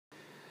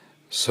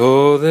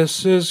So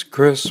this is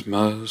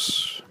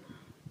Christmas,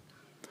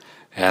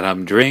 and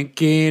I'm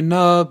drinking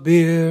a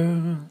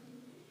beer.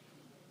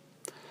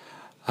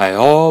 I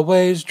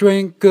always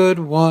drink good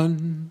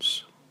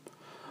ones,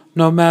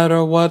 no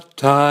matter what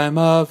time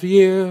of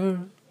year.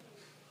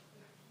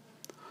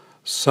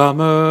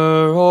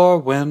 Summer or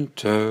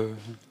winter,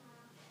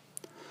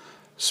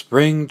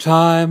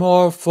 springtime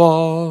or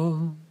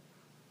fall.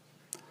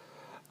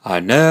 I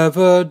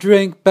never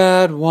drink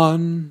bad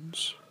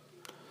ones,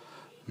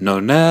 no,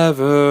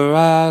 never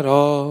at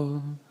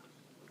all.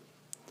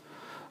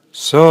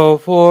 So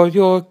for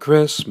your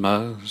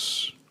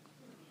Christmas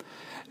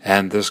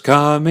and this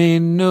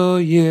coming New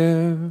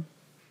Year,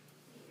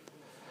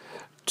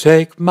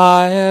 take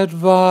my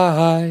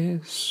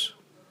advice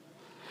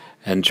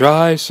and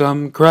try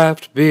some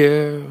craft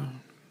beer.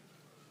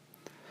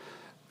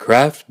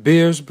 Craft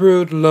beers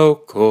brewed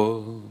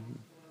local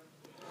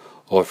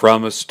or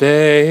from a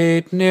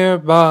state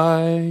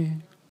nearby.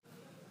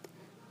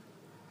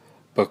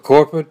 But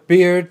corporate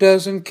beer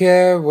doesn't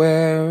care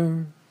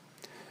where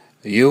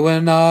you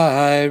and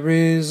I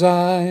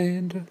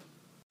reside.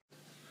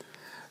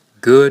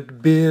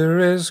 Good beer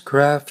is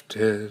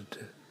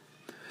crafted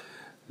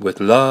with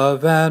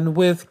love and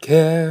with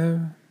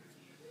care.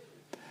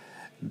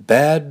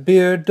 Bad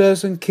beer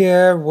doesn't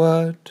care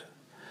what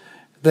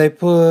they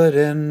put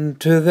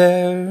into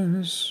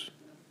theirs.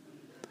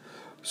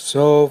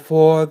 So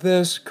for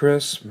this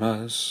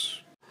Christmas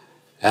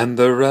and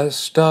the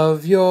rest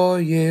of your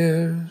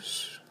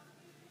years,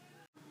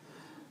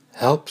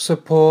 help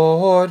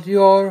support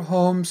your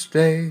home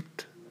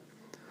state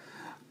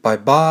by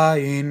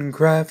buying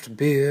craft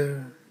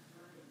beer.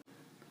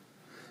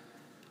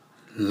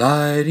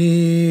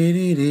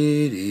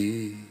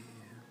 Li-dee-dee-dee-dee,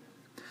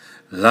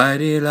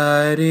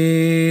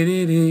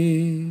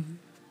 li-dee-li-dee-dee-dee,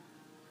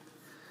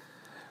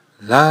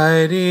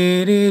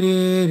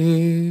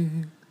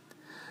 li-dee-dee-dee-dee,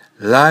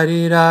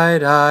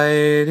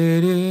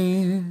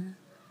 li-dee-di-di-dee-dee.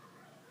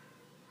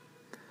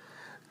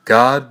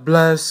 God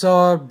bless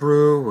our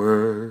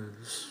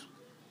brewers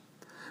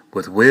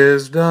with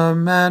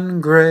wisdom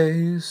and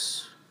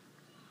grace,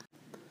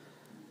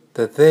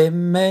 that they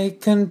may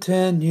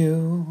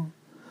continue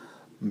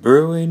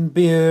brewing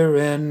beer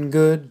in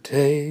good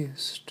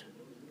taste.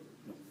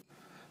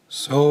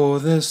 So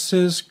this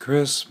is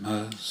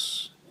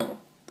Christmas,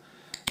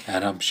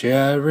 and I'm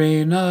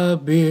sharing a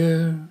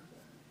beer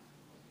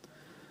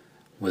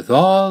with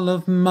all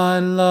of my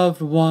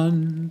loved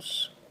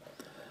ones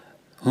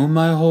whom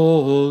I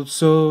hold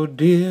so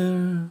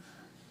dear.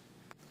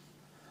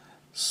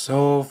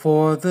 So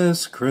for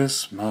this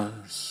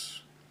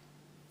Christmas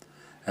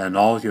and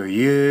all your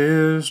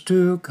years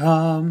to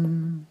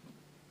come,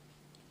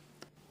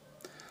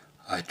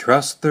 I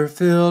trust they're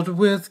filled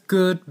with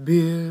good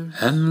beer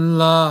and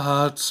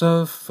lots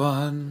of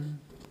fun.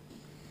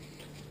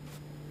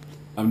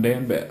 I'm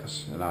Dan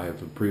Bass, and I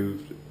have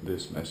approved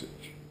this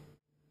message.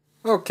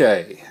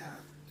 Okay,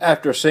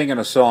 after singing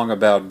a song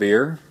about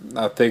beer,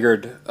 I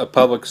figured a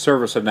public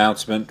service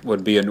announcement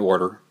would be in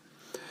order.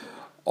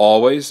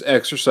 Always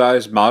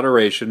exercise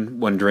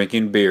moderation when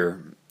drinking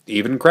beer,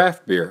 even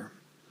craft beer.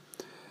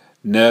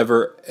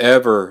 Never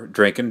ever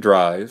drink and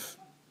drive.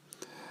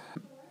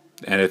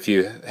 And if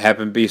you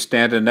happen to be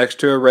standing next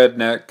to a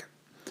redneck,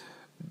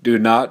 do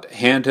not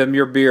hand him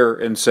your beer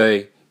and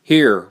say,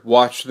 "Here,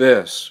 watch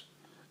this,"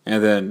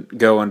 and then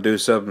go and do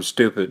something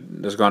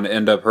stupid that's going to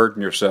end up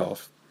hurting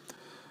yourself.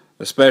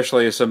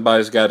 Especially if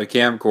somebody's got a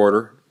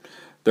camcorder.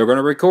 They're going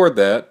to record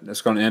that.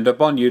 It's going to end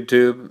up on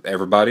YouTube.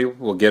 Everybody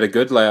will get a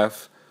good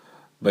laugh,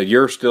 but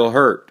you're still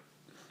hurt.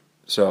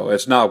 So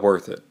it's not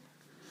worth it.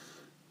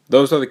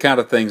 Those are the kind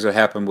of things that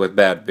happen with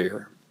bad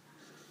beer.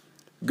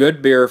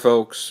 Good beer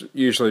folks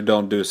usually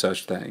don't do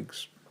such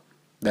things.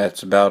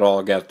 That's about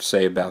all I got to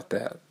say about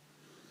that.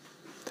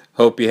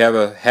 Hope you have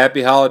a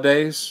happy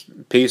holidays,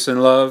 peace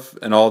and love,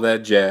 and all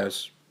that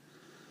jazz.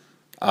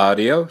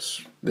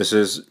 Adios. This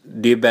is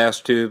D-Bass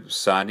Tube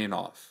signing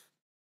off.